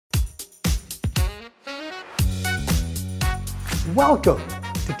Welcome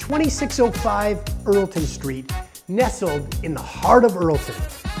to 2605 Erlton Street, nestled in the heart of Erlton.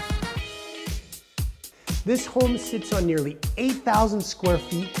 This home sits on nearly 8,000 square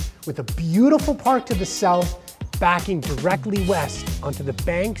feet with a beautiful park to the south, backing directly west onto the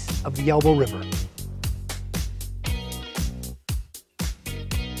banks of the Elbow River.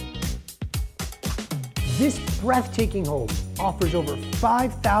 This breathtaking home offers over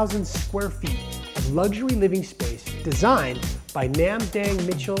 5,000 square feet of luxury living space designed by Nam Dang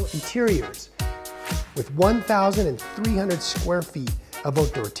Mitchell Interiors, with 1,300 square feet of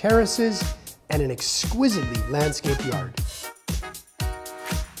outdoor terraces and an exquisitely landscaped yard.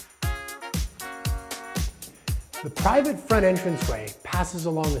 The private front entranceway passes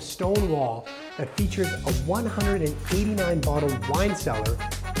along a stone wall that features a 189-bottle wine cellar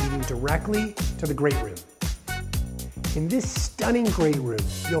leading directly to the great room. In this stunning great room,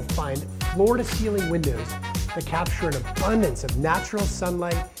 you'll find floor-to-ceiling windows that capture an abundance of natural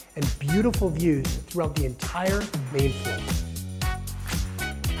sunlight and beautiful views throughout the entire main floor.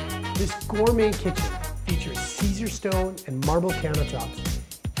 This gourmet kitchen features Caesar stone and marble countertops,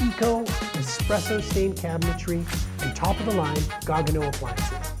 eco espresso stained cabinetry, and top-of-the-line Gaggenau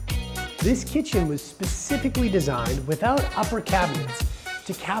appliances. This kitchen was specifically designed without upper cabinets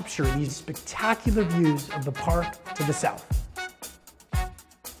to capture these spectacular views of the park to the south.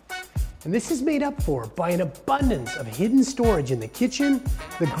 And this is made up for by an abundance of hidden storage in the kitchen,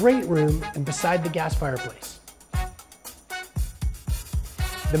 the great room, and beside the gas fireplace.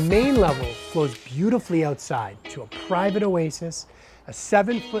 The main level flows beautifully outside to a private oasis, a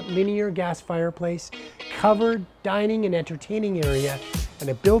 7-foot linear gas fireplace, covered dining and entertaining area, and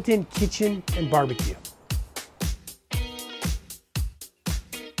a built-in kitchen and barbecue.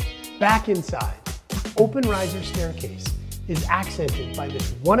 Back inside, the open riser staircase is accented by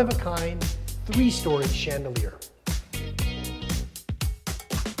this one-of-a-kind 3-story chandelier.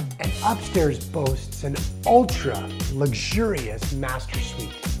 And upstairs boasts an ultra-luxurious master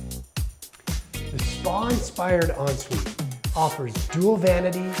suite. The spa-inspired ensuite offers dual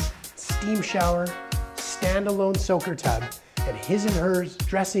vanities, steam shower, standalone soaker tub, and his and hers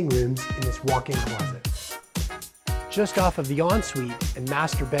dressing rooms in this walk-in closet. Just off of the ensuite and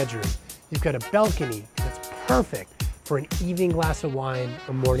master bedroom, you've got a balcony that's perfect for an evening glass of wine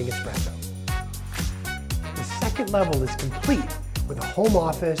or morning espresso. The second level is complete with a home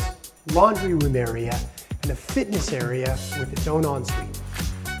office, laundry room area, and a fitness area with its own ensuite.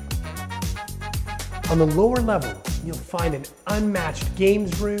 On the lower level, you'll find an unmatched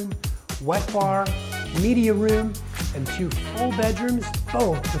games room, wet bar, media room, and 2 full bedrooms,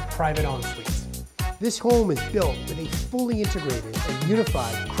 both with private ensuites. This home is built with a fully integrated and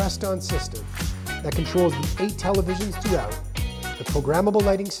unified Creston system that controls the 8 televisions throughout, the programmable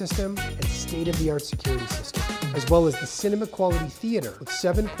lighting system, and state-of-the-art security system, as well as the cinema quality theater with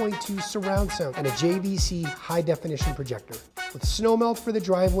 7.2 surround sound and a JVC high-definition projector, with snow melt for the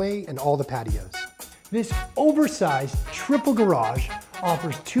driveway and all the patios. This oversized triple garage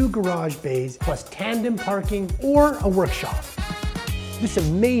offers 2 garage bays plus tandem parking or a workshop. This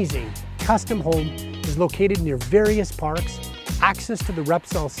amazing custom home is located near various parks, access to the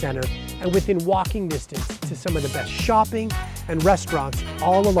Repsol Centre, and within walking distance to some of the best shopping and restaurants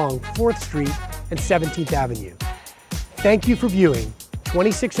all along 4th Street and 17th Avenue. Thank you for viewing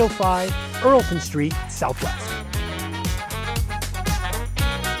 2605 Erlton Street, Southwest.